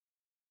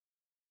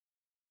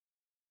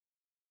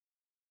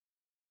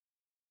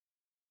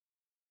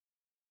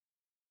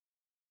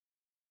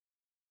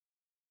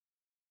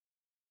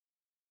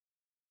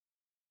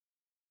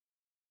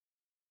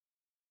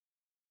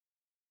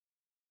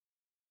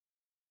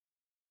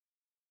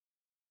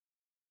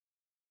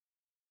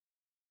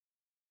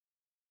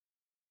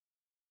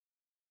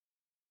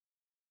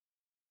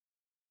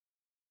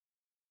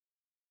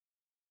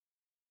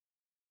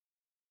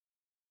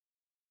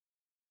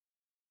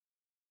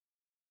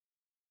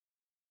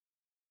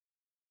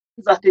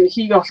that in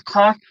he got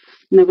car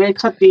na way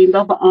cut the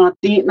na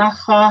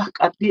ha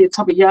at the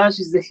top of yage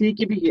is the he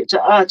give you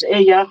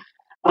ya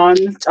on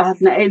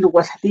na elu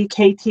was the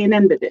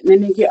KTNN but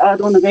nini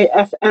on the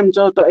FM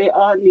jo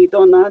to ni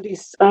dona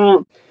this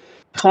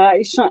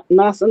Kaisha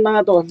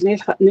Nasana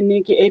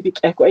Nini Ebic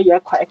Equia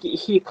Quacky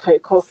he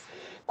Quaco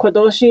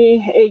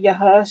Kodoshi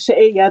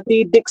Eya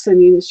di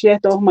Dixon in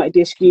Sheto my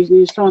diski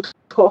not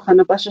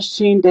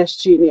Hanabashin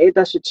Destiny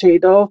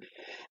Edashichedo.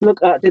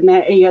 Look at the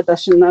Naya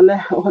Dashinale,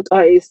 what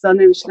I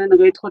son in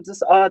Schlenegate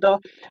Hodges Ado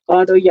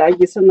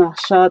Yagisana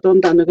Shadon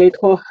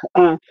Danagate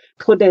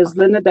Todes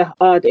Lena the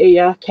Ad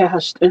Eya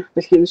Cash the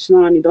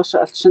Hinshnani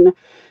Doshan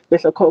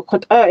with a coat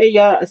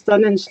Eya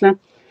son in Schlen.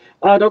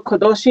 Ado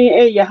Kodoshi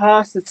Eya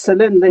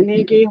Sitzelin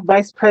Lenigi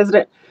Vice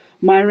President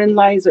Myron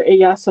Lizer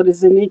Eya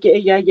Solizinigi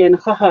Eya Yen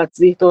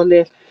Hahatzi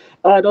Dole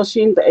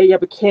Adoshin the Eya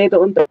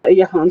Bekedo and the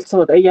Eya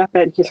Hansod Eya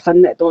Ben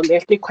Hilhanet Dole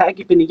the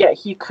Quaggy Bin Yet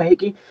he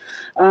Craigie.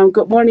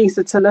 Good morning,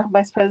 Sitzela,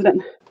 Vice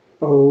President.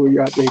 Oh,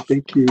 yeah,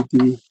 thank you,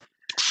 Dee.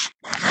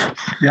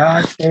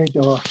 Yeah, it's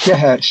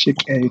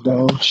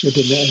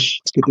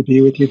good to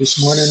be with you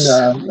this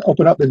morning.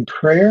 Open up in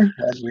prayer,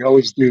 as we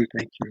always do.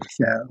 Thank you.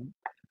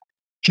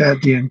 Yeah,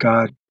 Dee and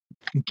God,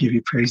 we give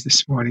you praise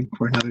this morning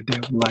for another day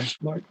of life,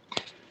 Lord.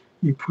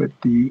 You put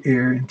the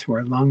air into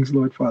our lungs,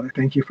 Lord Father.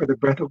 Thank you for the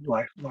breath of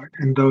life, Lord.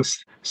 And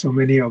so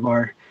many of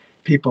our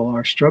people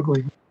are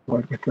struggling,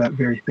 Lord, with that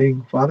very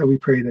thing. Father, we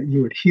pray that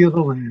you would heal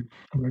the land,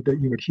 Lord, that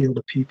you would heal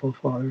the people,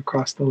 Father,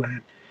 across the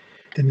land.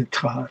 And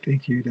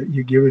thank you that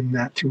you're giving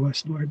that to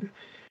us, Lord.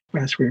 We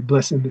ask for your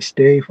blessing this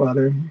day,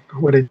 Father.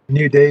 What a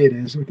new day it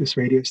is with this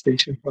radio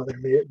station, Father.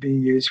 May it be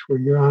used for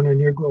your honor and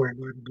your glory,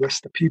 Lord.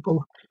 Bless the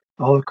people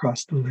all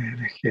across the land.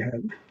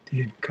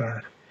 Dear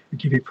God, we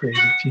give you praise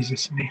in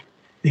Jesus' name.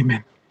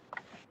 Amen.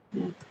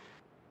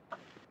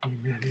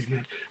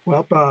 Amen.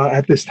 Well,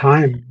 at this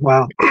time,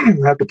 wow, I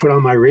have to put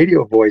on my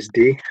radio voice,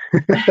 Dee.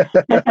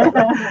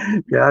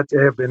 Yeah,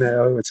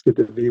 it's good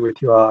to be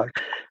with you all.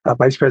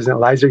 Vice President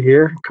Lizer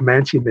here,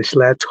 Comanche the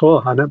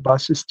Slater, Hana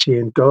Basis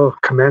Chiento,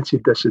 Comanche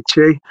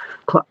Deshache,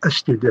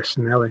 Clashti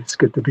Deshanelli. It's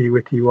good to be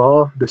with you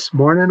all this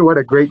morning. What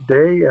a great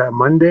day,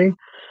 Monday,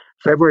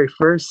 February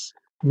 1st.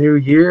 New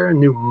year,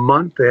 new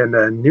month, and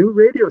a new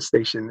radio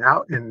station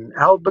out in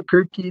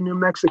Albuquerque, New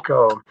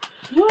Mexico.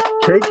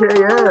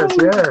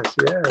 KKNS, yes.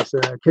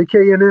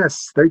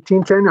 KKNS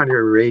 1310 on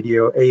your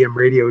radio, AM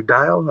radio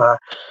dial.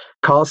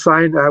 Call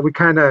sign, we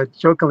kind of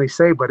jokingly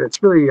say, but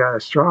it's really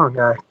strong.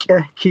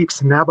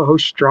 Keeps Navajo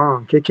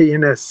strong.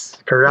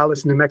 KKNS,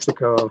 Corrales, New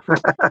Mexico.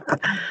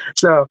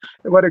 So,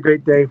 what a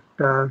great day.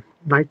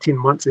 19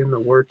 months in the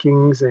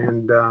workings,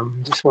 and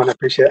just want to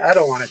appreciate it. I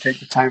don't want to take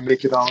the time to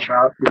make it all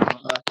about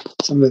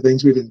some of the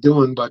things we've been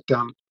doing, but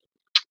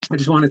I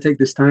just want to take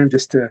this time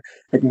just to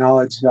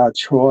acknowledge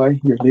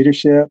Troy, your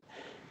leadership,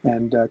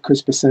 and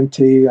Chris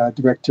Vicente,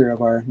 director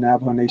of our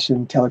Navajo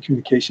Nation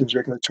Telecommunications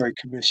Regulatory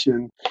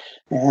Commission,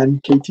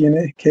 and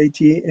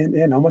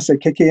KTNN, almost said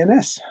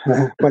KKNS,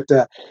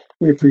 but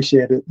we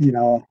appreciate it.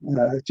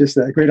 Just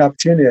a great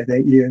opportunity. I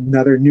think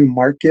another new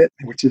market,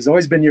 which has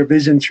always been your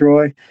vision,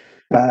 Troy.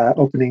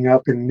 Opening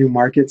up in new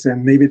markets,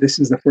 and maybe this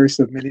is the first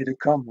of many to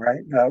come,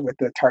 right? With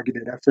the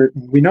targeted effort.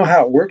 And we know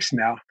how it works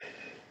now,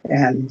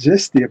 and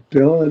just the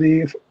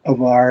ability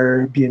of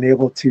our being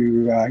able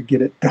to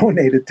get it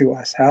donated to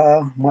us.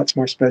 How much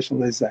more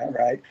special is that,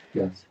 right?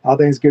 Yes. All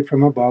things good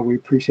from above. We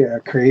appreciate our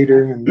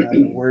creator and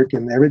the work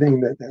and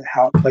everything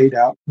how it played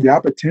out. The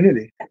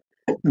opportunity,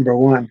 number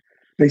one.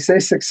 They say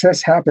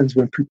success happens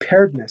when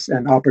preparedness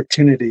and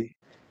opportunity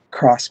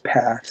cross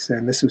paths,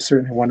 and this was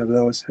certainly one of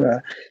those.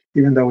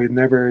 Even though we've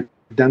never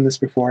done this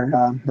before,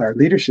 our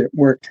leadership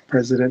worked.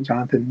 President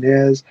Jonathan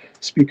Nez,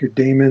 Speaker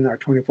Damon, our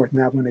 24th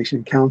Navajo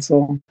Nation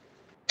Council.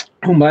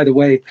 Oh, by the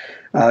way,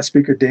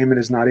 Speaker Damon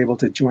is not able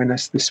to join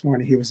us this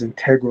morning. He was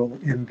integral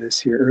in this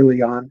here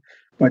early on.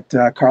 But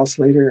Carl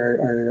Slater,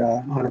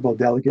 our honorable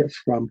delegate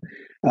from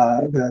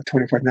the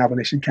 24th Navajo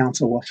Nation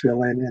Council, will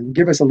fill in and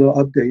give us a little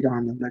update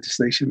on the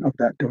legislation of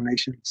that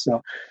donation.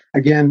 So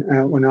again,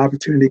 when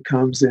opportunity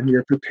comes and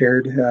you're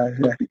prepared,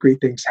 great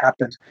things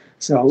happen.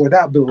 So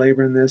without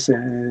belaboring this,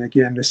 and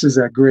again, this is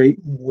a great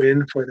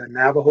win for the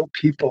Navajo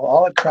people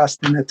all across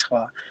the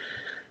Nitra.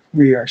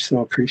 We are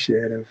so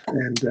appreciative,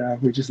 and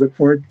we just look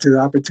forward to the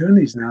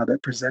opportunities now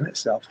that present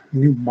itself.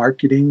 New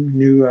marketing,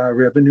 new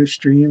revenue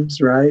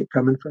streams, right,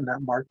 coming from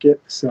that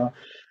market. So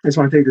I just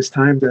want to take this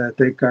time to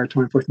thank our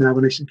 24th Navajo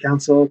Nation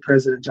Council,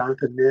 President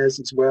Jonathan Nez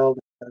as well,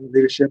 the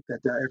leadership that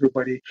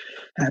everybody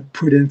had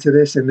put into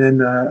this, and then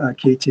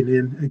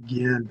KTNN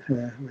again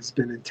has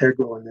been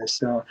integral in this.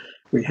 So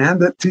we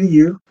hand it to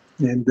you,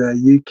 and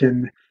you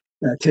can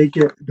take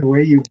it the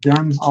way you've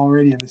done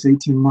already in this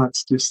 18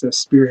 months, just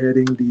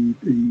spearheading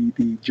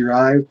the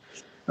drive,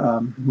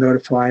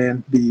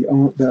 notifying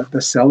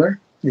the seller,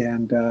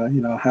 and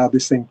how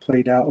this thing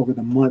played out over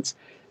the months,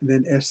 and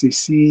then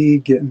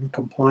FCC getting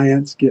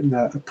compliance, getting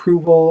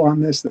approval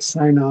on this, the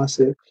sign-offs.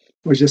 It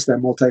was just a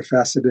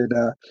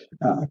multifaceted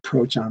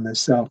approach on this.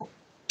 So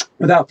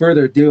without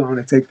further ado, I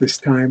want to take this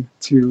time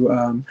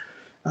to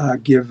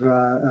give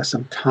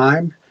some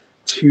time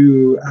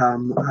to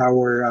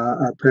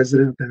our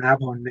president of the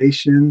Navajo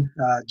Nation,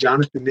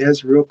 Jonathan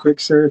Nez. Real quick,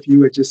 sir, if you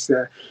would just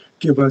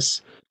give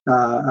us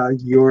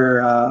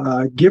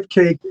your give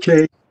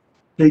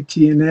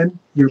KTNN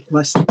your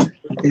blessing,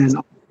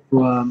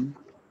 and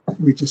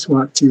we just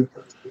want to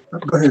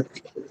go ahead.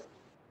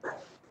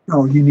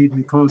 Oh, you need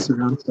me closer.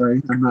 I'm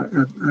sorry.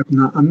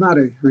 I'm not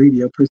a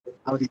radio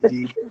personality,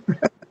 indeed.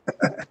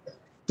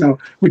 So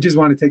we just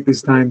want to take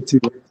this time to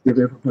give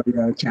everybody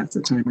a chance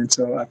to chime in.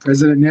 So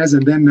President Nez,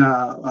 and then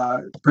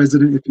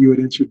President, if you would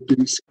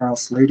introduce Carl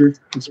Slater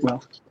as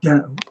well.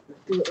 Yeah.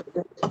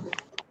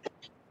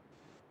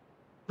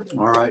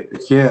 All right.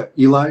 Yeah,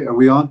 Eli, are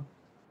we on?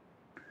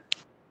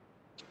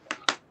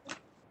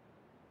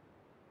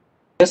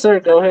 Yes,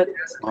 sir. Go ahead.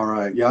 All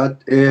right. Yeah,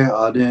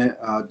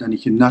 dan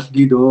ich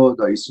nachgi do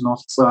da is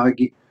noch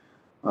sagi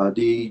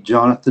die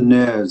Jonathan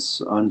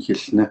Nez an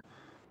hilne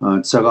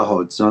tsaga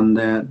hot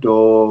zande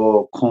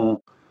do kon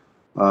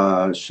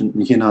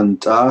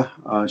hinanta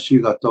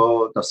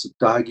shigato das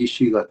dagi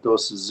shigato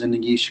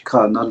zinigi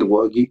shikana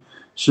lwogi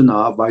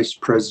shina Vice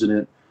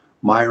President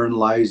Myron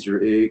Lizer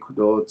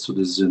kudo zu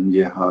de zin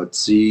ye hat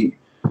zi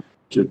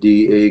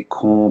jadi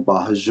kon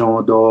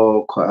bahajon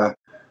do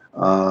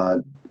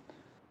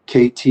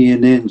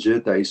KTNN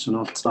da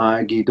isuno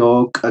tsagi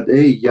do kad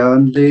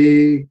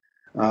yanle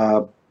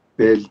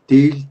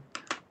beltil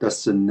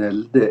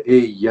dasenel de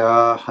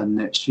ya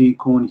hanne shi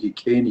kon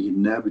hikeni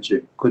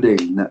hinabje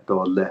kodel na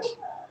dolle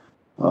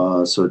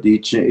so di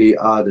che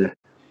ade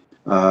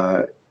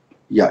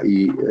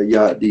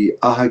ya di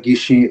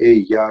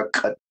ahagishi ya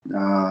kad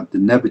de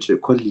nabje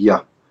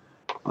kolya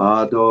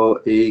ado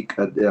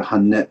kad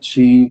hanne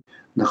shi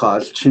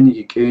نخال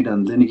شني كيدا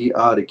لنجي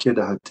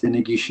كده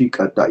هتنجي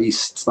شيك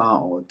أدايس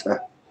صاعد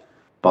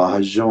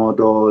باهجون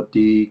دو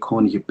دي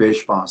كوني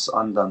بيش باس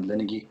أندان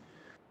لنجي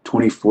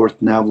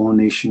 24th Navajo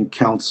Nation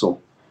Council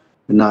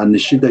na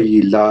nishida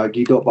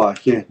yilagi do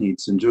باهيه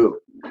نيتسنجو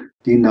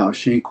دي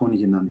ناشي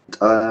كوني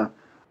هنانتا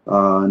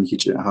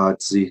نيجي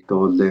هاتزي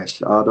دو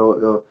ليش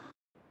أدو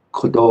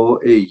كدو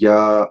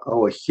يا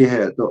أو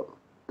هيه دو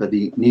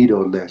دي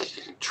نيدو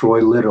ليش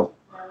Troy Little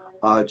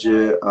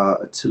Aje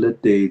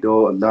tilide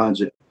do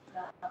lanje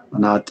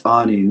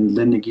anatani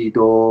linigi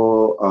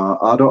do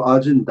ado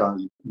ajin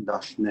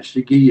dash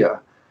neshigia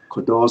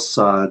kodo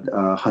sad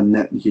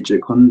hannet hije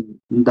kun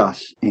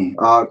dash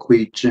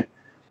quich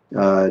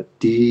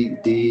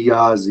di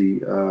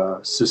yazi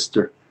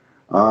sister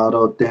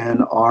ado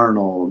Dan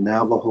Arnold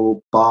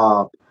Navajo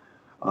Bob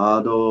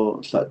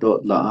ado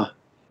sadot la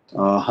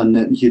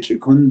hannet hije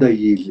kun da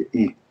yil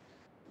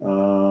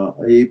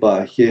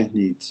ba he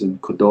nitsin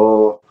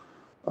kodo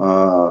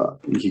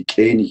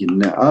hikeni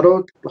hinne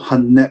aro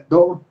hanne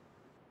do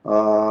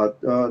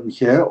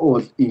here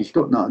or in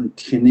sto na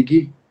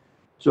tinigi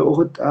so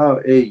hot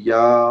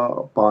ya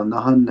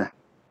bana hanne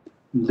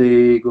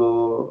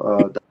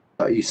lego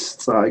da is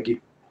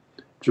sagi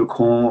jo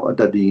kon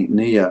da di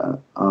ne ya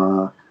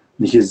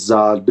ni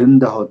zal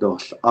benda hodo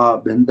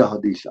benda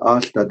hodis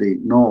da di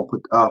no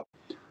hot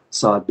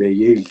sa be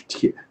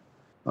yelti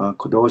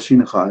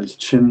kodoshin khal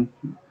chin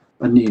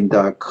ani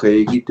da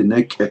khegi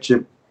tne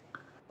ketchup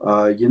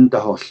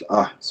yindahol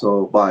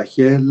so ba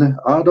hel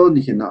ado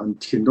ni hina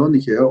antindo ni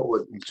he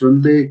o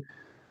chunle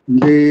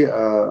le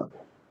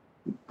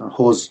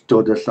hos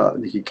do de la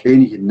ni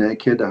keni hina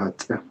ke da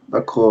hat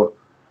ako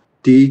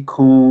di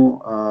ko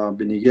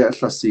binige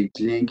la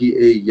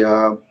siklingi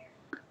ya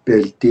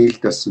beltil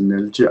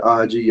tasnelje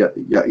aji ya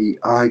I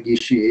agi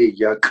shi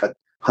ya kat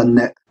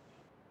hanne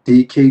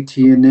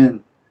KTNN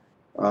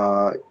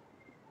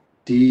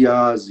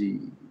Diazi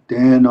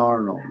Dan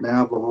Arnold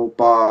Navajo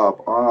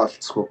Bob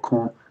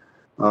Altsokon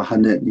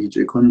Hanet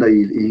Nije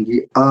Kundail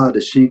Ingi the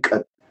Shik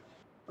at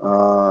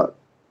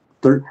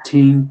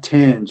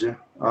 1310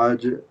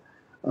 Aj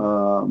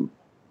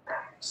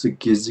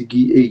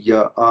Sikizigi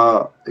ya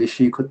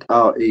Shikut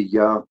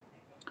ya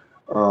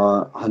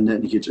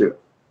Hanet Nije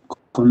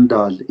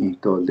Kundal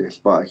into this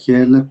by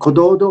Hel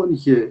Kododo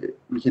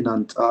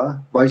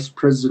Hinanta Vice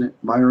President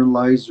Myron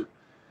Lizer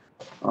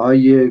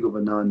Aye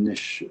governor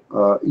nish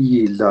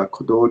la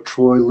kodo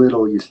Troy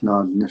Little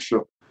yisna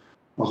nisho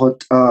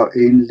hot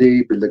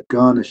ainli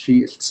bilagana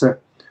shi ilse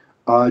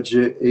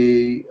aje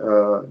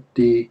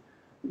di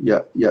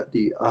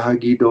di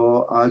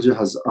ahagido aje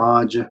has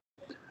aje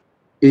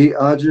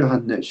aje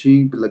hanne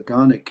shi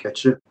bilagana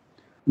ketche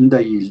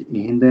ndayil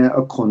hinde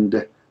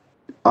akonde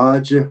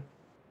aje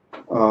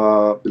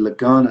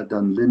bilagana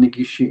dan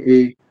linigi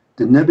shi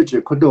the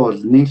nebije kodo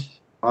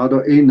nish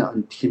ado na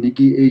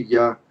antinigi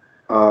ya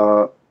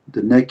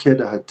the naked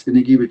had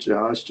tinigi which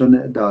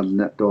ashton dal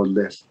net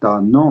dollars da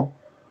no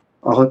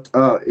ahot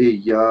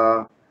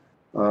ya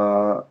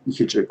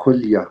hiche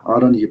kolya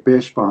aron ye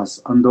pesh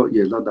pas ando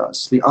ye lada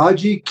sli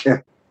aji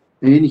ke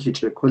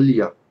hiche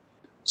kolya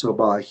so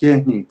ba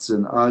he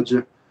nitsen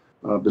aj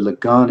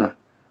bilagana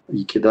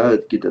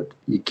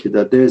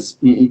ikidades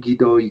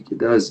igido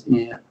ikidaz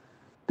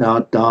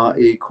da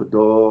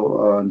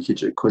kodo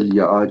hiche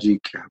kolya aji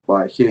ke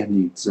ba he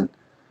nitsen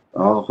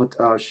hot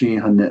ashi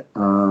han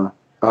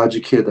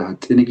aji keda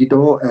hat inigi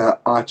do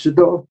achi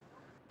do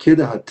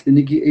keda hat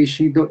inigi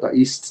eshi do da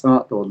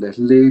istsa do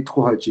le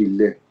trohaji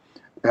le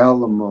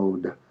Alamo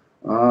da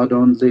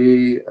adon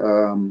le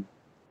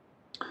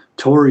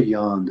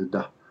Torian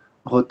da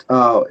hot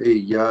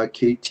ya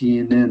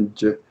KTNN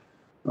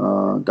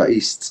da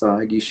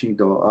istsa gishi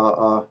do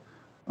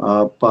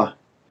pa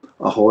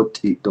a hot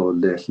ito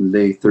le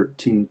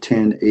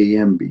 13:10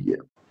 a.m. biye.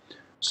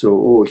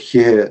 So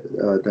here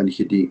dan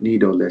hidi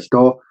nido le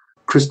do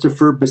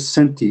Christopher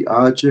Vicente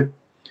Aje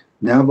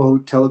Navajo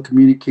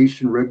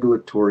Telecommunication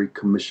Regulatory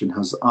Commission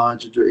has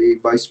Aje a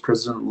Vice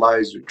President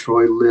Lizer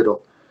Troy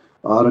Little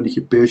Aran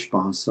hibesh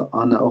bansa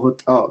ana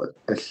hot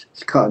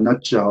ka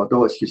nacha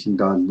do kishin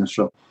dal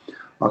nasho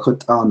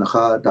akot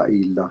na da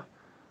illa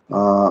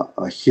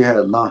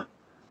here la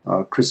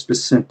Chris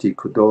Vicente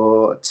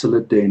kudo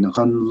tsilade na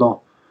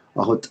ganlo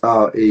ahot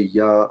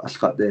ya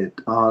alqadet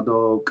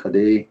ado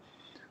kade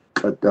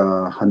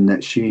kada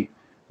hanneshi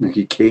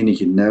naki keni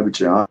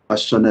hinabja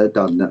ashana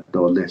dalna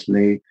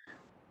dolesle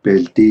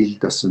beldil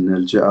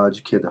dasanelja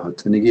aj keda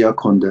hatnigi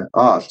akonde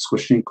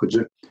alskhoshin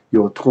kuj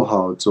yo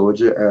troha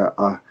zoje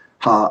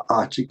ha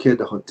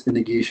keda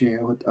hatnigi shin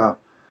hot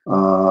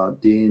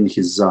din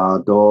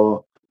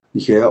hizado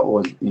here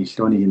or in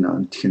Sloni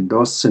in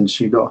Tindos and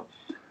Shido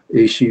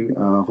Ashi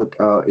hot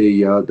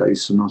ya da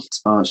is not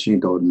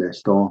Shido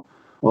lesto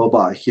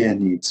oba here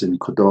needs in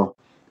Kodo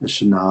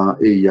Shana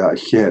ya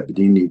here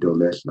bidini do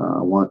lesna.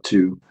 I want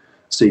to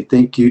say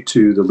thank you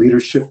to the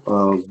leadership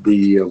of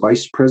the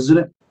Vice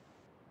President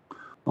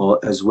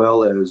as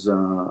well as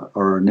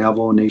our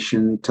Navajo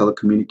Nation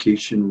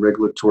Telecommunication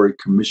Regulatory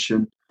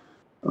Commission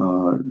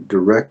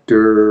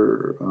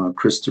Director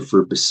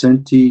Christopher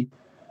Vicente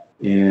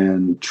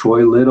and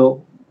Troy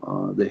Little,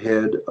 the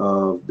head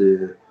of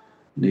the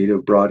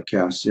Native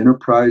Broadcast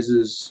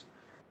Enterprises,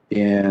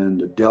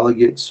 and the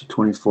delegates,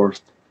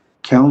 24th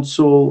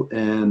Council,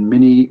 and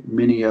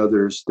many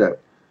others that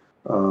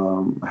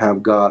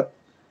have got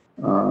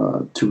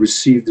to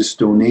receive this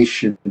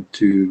donation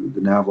to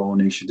the Navajo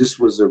Nation. This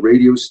was a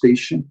radio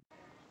station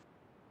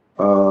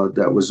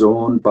that was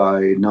owned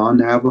by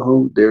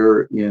non-Navajo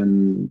there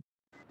in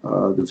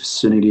the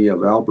vicinity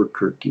of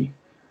Albuquerque,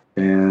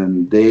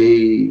 and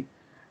they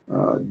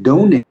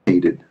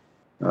donated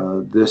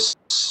this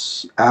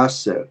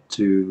asset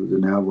to the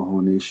Navajo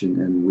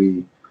Nation, and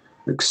we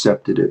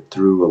accepted it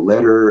through a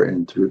letter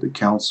and through the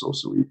council.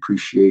 So we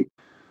appreciate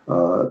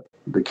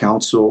the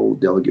council.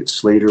 Delegate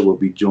Slater will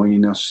be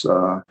joining us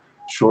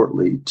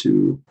shortly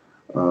to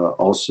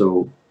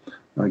also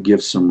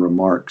give some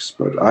remarks.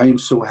 But I am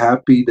so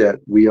happy that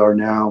we are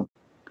now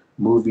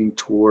moving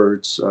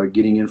towards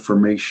getting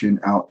information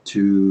out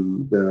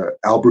to the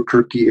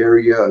Albuquerque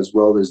area as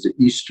well as the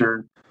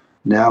Eastern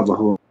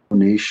Navajo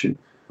Nation.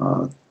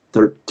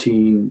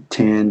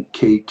 1310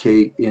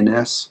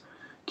 KKNS,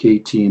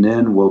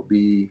 KTNN will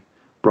be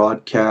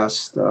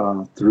broadcast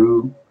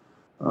through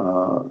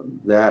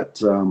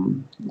that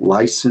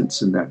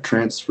license and that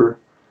transfer.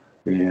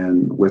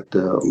 And with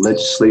the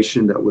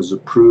legislation that was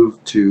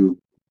approved to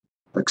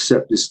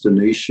accept this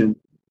donation,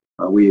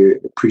 we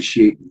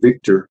appreciate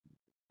Victor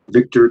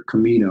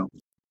Camino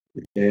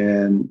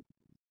and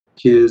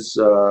his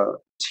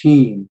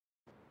team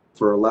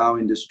for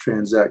allowing this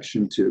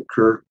transaction to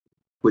occur,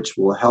 which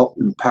will help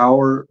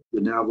empower the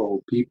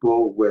Navajo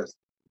people with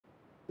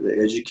the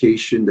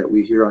education that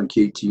we hear on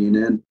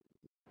KTNN,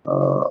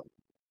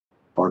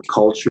 our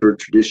culture,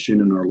 tradition,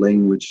 and our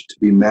language to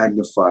be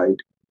magnified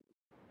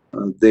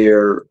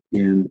there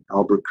in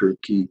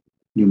Albuquerque,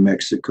 New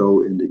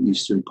Mexico, in the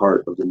eastern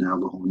part of the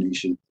Navajo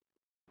Nation.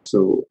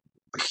 So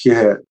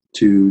yeah,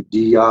 to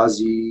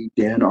Diazi,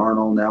 Dan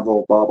Arnold,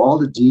 Navajo Bob, all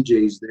the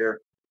DJs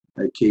there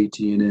at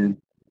KTNN,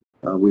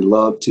 we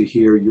love to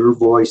hear your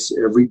voice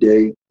every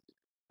day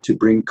to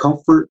bring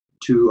comfort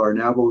to our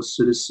Navajo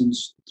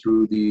citizens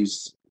through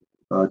these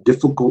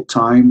difficult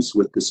times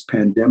with this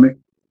pandemic,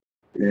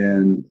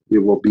 and it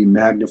will be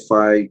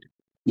magnified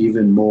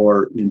even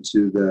more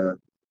into the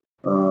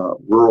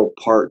rural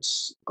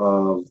parts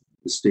of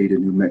the state of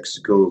New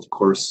Mexico, of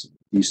course,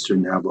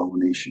 Eastern Navajo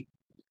Nation.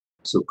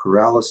 So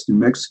Corrales, New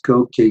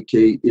Mexico,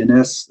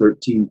 KKNS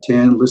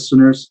 1310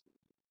 listeners,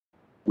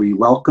 we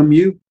welcome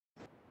you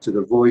to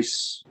the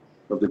voice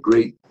of the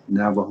great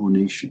Navajo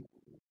Nation.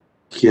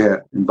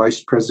 Yeah, and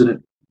Vice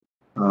President,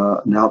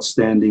 an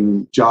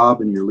outstanding job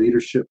in your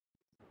leadership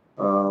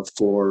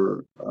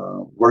for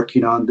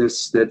working on this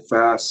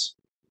steadfast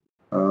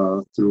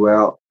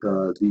throughout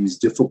these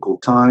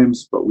difficult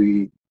times, but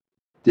we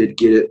did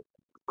get it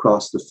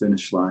across the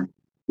finish line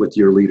with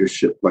your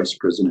leadership, Vice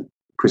President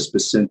Chris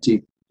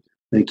Vicente.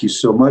 Thank you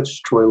so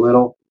much, Troy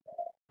Little.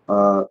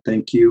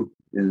 Thank you.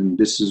 And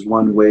this is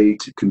one way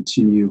to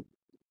continue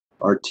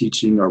our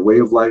teaching, our way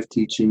of life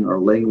teaching, our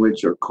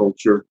language, our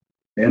culture,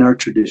 and our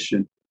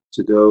tradition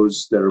to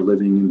those that are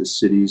living in the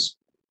cities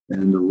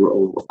and the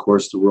rural, of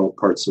course, the rural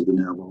parts of the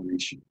Navajo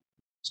Nation.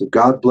 So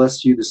God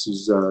bless you. This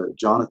is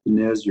Jonathan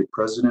Nez, your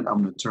president.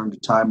 I'm going to turn the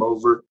time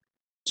over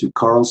to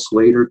Carl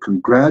Slater.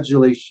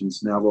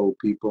 Congratulations, Navajo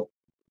people,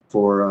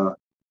 for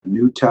a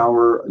new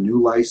tower, a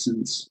new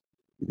license,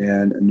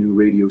 and a new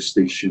radio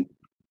station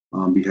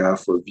on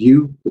behalf of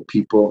you, the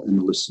people, and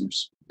the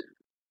listeners.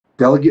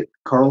 Delegate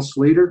Carl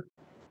Slater,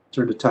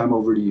 turn the time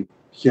over to you.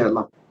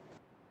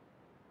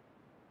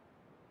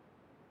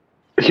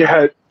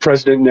 Yeah,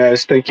 President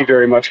Nez, thank you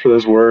very much for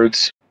those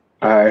words.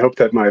 I hope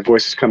that my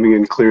voice is coming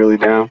in clearly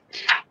now.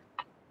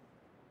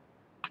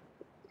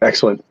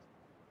 Excellent.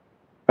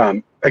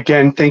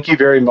 Again, thank you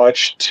very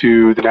much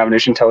to the Navajo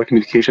Nation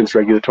Telecommunications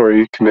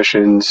Regulatory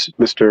Commission's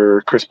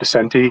Mr. Chris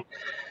Vicente.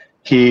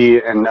 He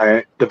and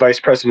the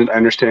Vice President, I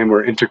understand,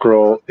 were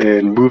integral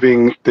in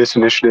moving this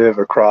initiative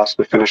across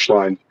the finish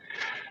line.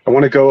 I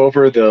want to go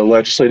over the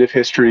legislative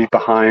history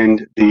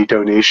behind the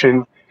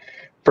donation.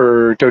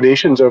 For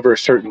donations over a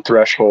certain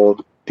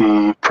threshold,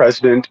 the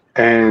President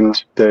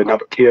and the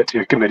Navajo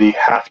Committee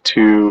have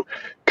to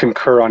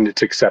concur on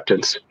its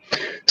acceptance.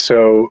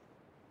 So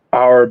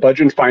our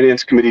Budget and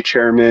Finance Committee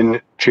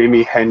Chairman,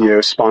 Jamie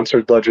Henyo,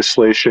 sponsored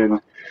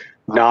legislation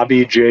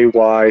NABI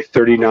JY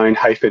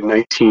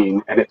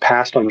 39-19, and it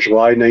passed on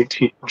July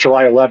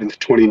 11th,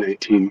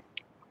 2019.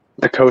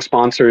 The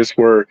co-sponsors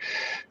were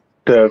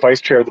the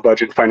Vice Chair of the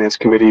Budget and Finance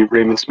Committee,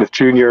 Raymond Smith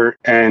Jr.,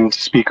 and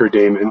Speaker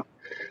Damon.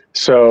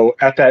 So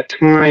at that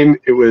time,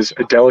 it was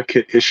a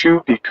delicate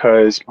issue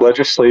because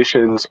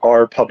legislations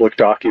are public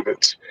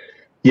documents.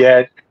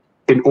 Yet,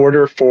 in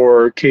order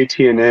for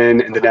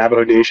KTNN and the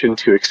Navajo Nation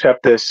to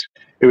accept this,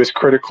 it was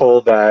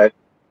critical that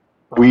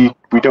we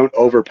don't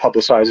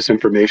over-publicize this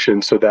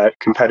information so that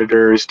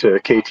competitors to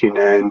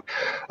KTNN,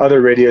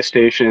 other radio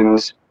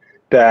stations,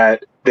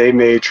 that they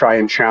may try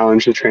and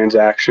challenge the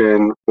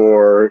transaction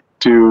or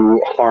do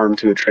harm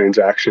to the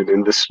transaction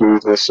and the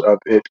smoothness of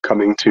it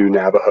coming to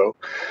Navajo.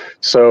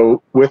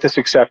 So with this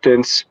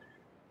acceptance,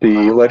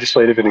 the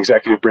legislative and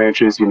executive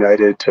branches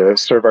united to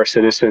serve our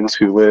citizens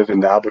who live in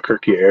the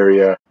Albuquerque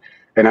area.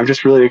 And I'm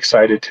just really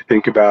excited to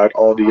think about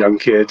all the young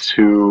kids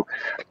who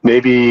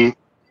maybe,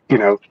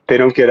 they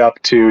don't get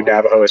up to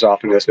Navajo as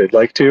often as they'd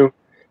like to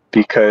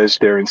because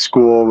they're in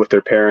school with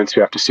their parents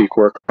who have to seek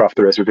work off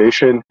the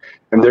reservation,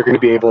 and they're going to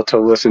be able to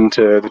listen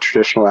to the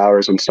traditional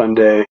hours on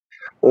Sunday,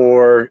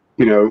 or,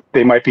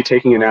 they might be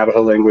taking a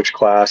Navajo language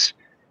class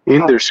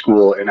in their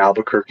school in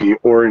Albuquerque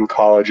or in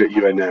college at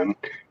UNM,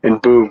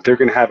 and boom, they're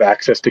going to have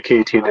access to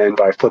KTNN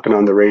by flipping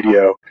on the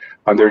radio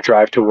on their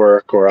drive to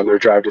work or on their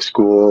drive to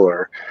school,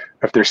 or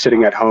if they're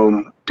sitting at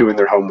home doing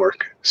their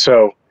homework.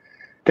 So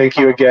thank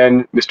you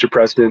again, Mr.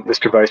 President,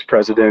 Mr. Vice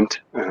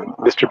President,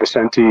 Mr.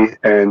 Vicente,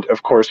 and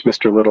of course,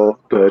 Mr. Little,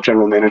 the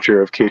General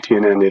Manager of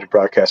KTNN Native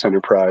Broadcast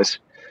Enterprise.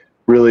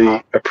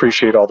 Really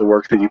appreciate all the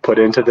work that you put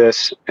into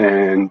this,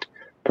 and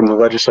from the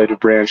legislative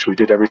branch, we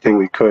did everything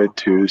we could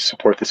to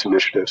support this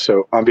initiative.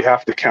 So on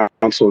behalf of the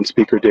Council and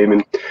Speaker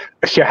Damon,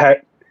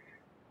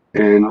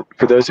 and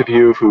for those of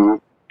you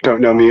who don't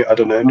know me,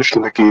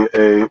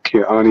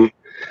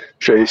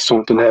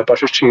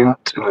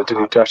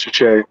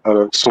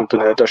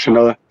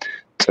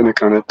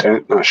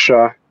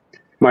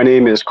 my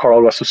name is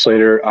Carl Russell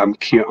Slater. I'm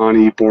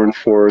Kiani, born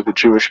for the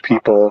Jewish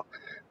people.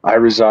 I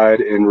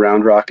reside in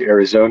Round Rock,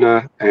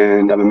 Arizona,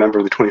 and I'm a member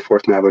of the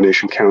 24th Navajo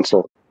Nation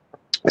Council.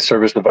 I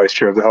serve as the Vice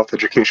Chair of the Health,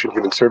 Education, and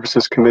Human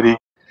Services Committee,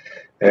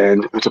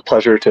 and it's a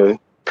pleasure to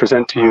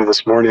present to you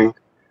this morning.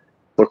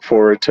 Look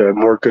forward to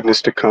more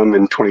goodness to come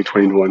in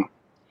 2021.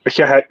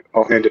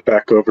 I'll hand it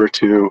back over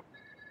to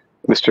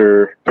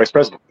Mr. Vice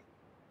President.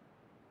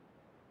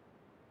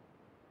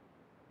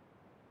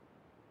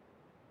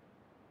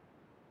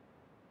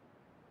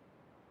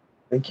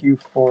 Thank you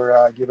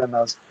for giving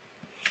those.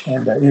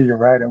 And you're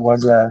right, it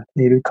was a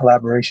needed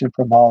collaboration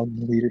from all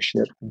the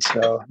leadership. And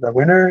so the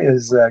winner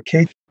is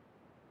KTNN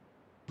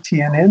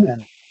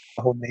and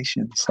Navajo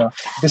Nation. So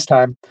this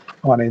time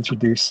I want to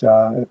introduce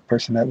a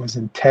person that was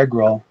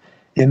integral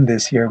in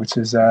this here, which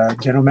is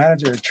General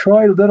Manager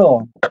Troy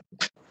Little.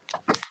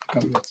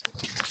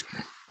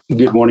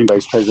 Good morning,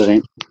 Vice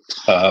President,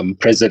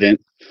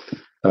 President,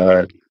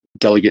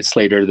 Delegate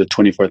Slater, the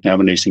 24th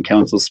Navajo Nation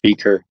Council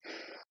Speaker,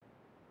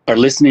 our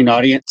listening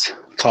audience,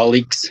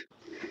 colleagues.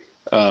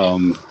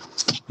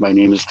 My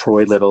name is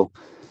Troy Little.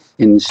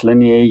 In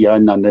Shlenie ya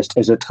nanest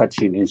as a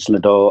touching in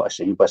Shlado, as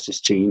a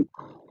bassistin,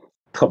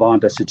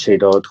 Kabanda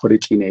Sichedo,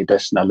 Toricine,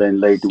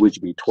 Desnalen, Lade,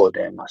 which be toward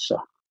them. So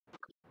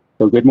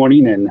good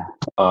morning and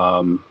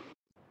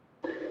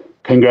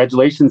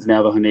congratulations,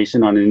 Navajo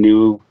Nation, on a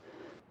new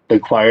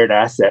acquired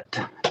asset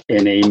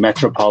in a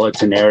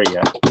metropolitan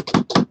area.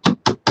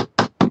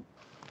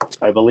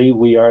 I believe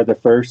we are the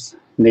first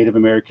Native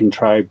American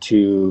tribe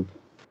to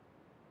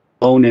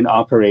own and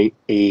operate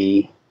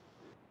a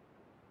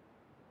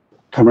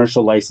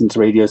commercial licensed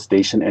radio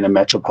station in a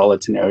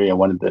metropolitan area,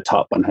 one of the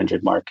top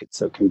 100 markets.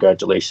 So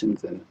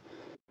congratulations, and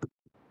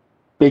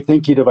big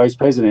thank you to Vice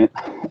President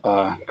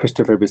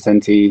Christopher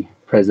Vicente,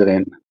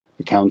 President,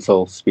 the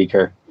Council,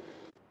 Speaker,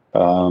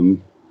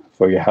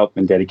 for your help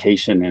and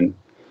dedication and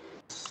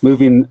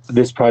moving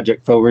this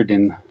project forward,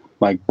 and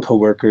my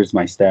co-workers,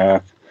 my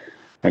staff,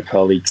 my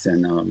colleagues,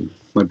 and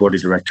my board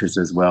of directors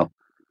as well.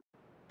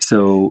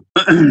 So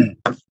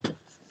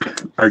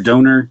our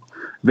donor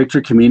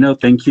Victor Camino,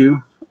 thank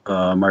you.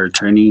 Our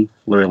attorney,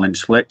 Laura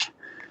Lynch Flick.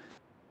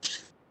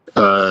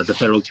 The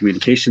Federal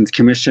Communications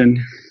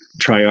Commission,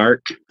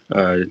 Triarch,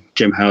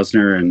 Jim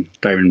Hausner and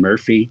Dyron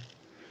Murphy.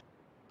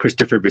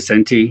 Christopher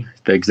Vicente,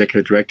 the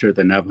Executive Director of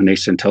the Navajo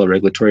Nation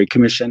Teleregulatory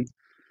Commission.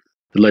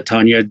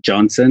 LaTanya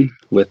Johnson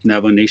with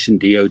Navajo Nation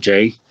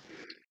DOJ.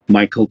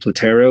 Michael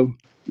Platero,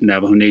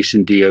 Navajo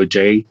Nation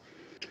DOJ.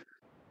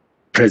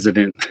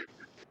 President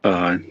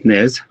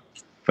Nez,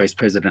 Vice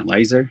President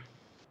Lizer.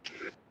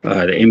 The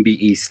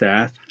MBE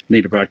staff,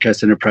 Native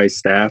Broadcast Enterprise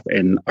staff,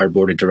 and our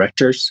board of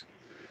directors.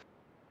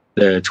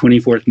 The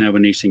 24th Navajo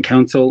Nation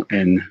Council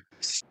and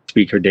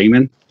Speaker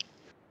Damon.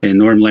 And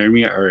Norm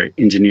Laramie, our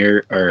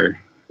engineer, our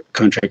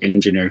contract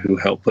engineer who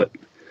helped put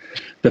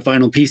the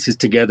final pieces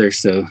together.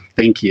 So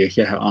thank you.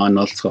 Yeah, on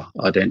also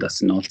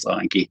adendas and also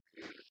anki.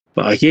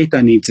 But I hate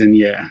that needs in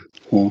yeah.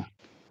 Oh,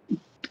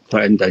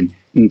 quite in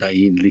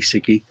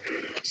lishiki.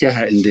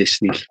 Yeah, in this.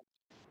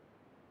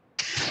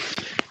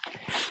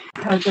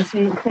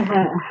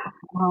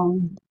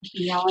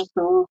 Yeah,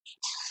 so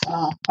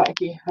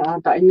pagi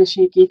da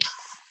inishiki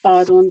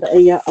adon da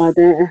ya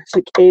ada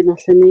sike no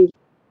sini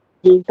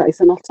da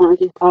isana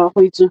sangi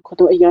hoije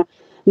kodo ya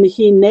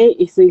nihi ne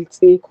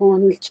isilti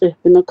kon che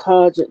bina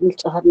kaj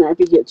nilch hadna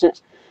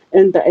biyeje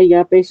and da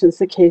ya patient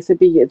se case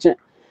biyeje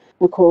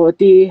ko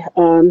di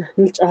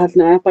nilch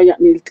hadna pa ya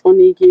nil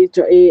oni gi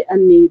jo e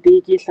ani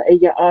di gi sa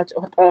ya aj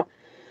ota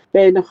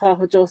be no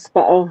ha jos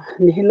pa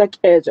nihilak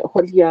e jo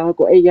holia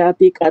go ya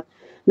dikat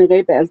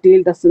nagay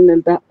beldil da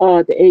sunel da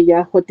ad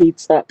ya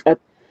hoditsa at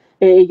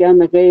ya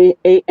nagay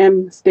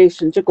AM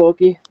station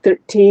jagogi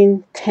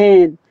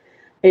 1310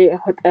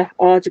 hot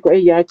aj go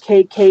ya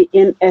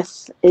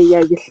KKNS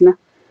ya yisna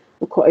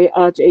ko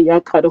aj ya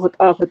kado hot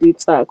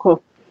hoditsa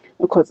ko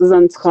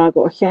zan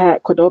trago ya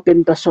kodo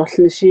bin da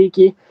shosln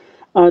shigi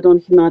adon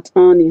hinat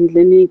an in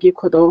linigi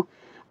kodo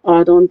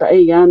adon da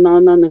ya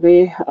nana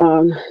nagay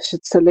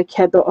shitsele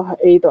kedo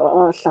do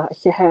la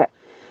ya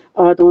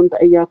adon da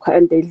ya ka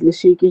andel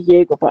nishigi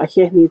yego ba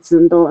hehni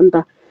zindo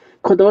anda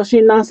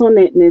kodoshi naso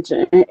ne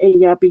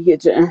ya bige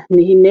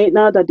ni ne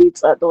na da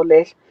ditsa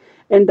dole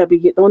enda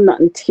bige don na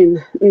tin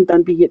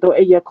dan bige do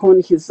ya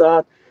kon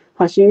hizat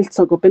hashin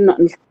tsogo bin na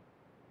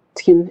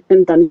tin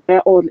endan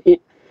ya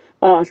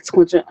all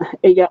tskoje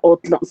ya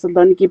otla so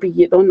dan gi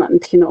bige don na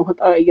tin hot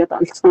ya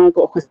dan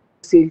tsago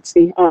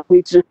silsi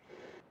wije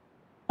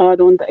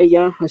adon da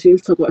ya hashin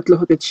tsogo atlo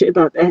hot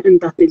chida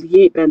enda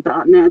tilye ben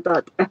da na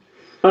da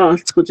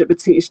tskoje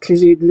betsi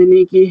iskli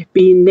linigi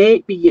bi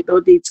ne bi do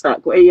ditsa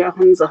go ya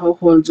hanza ho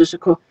holje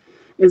ko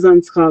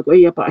ezan ska go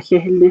ya ba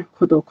helne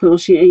kodo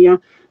koshi ya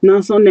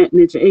naso ne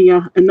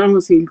ya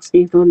na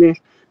silsi dole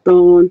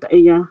don da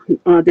ya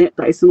ade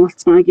da isno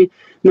tsagi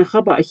na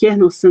khaba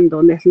no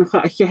sendo le na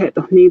kha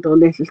do ni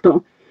dole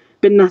to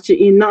binnachi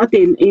ina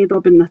del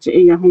do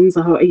binnachi ya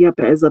hanza ho ya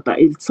ba za ba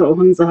il so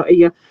hanza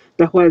ya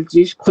da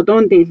waljish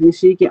kodon del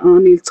nishigi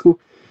anil tsko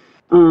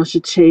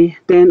Shiche,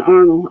 Dan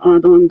Arnold,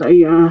 Adon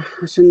Daya,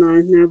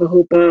 Shanai,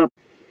 Navajo Bob,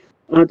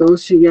 Adon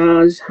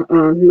Shiyaj,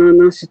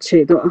 Nana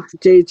Shiche,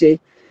 JJ,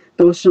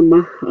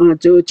 Doshama,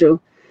 Jojo,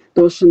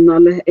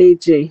 Doshanala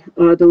AJ,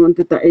 Adon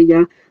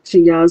Daya,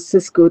 Shiyaz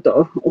Cisco,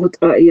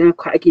 Otaya,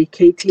 Kwagi,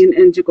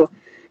 KTNN Jigo,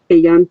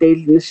 Ayan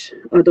Dalinish,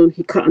 Adon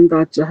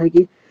Hikanda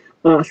Jahagi,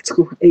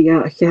 Altsko,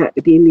 Aya,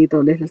 Dini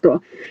Dole,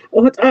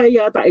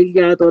 Otaya,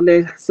 Daya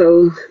Dole.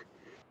 So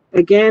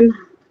again,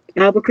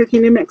 Albuquerque,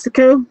 New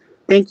Mexico.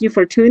 Thank you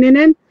for tuning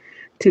in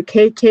to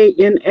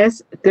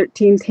KKNS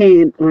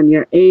 1310 on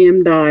your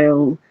AM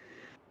dial.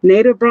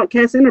 Native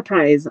Broadcast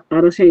Enterprise.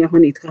 Okay,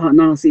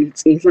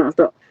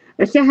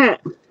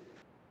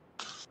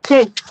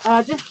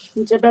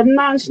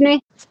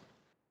 just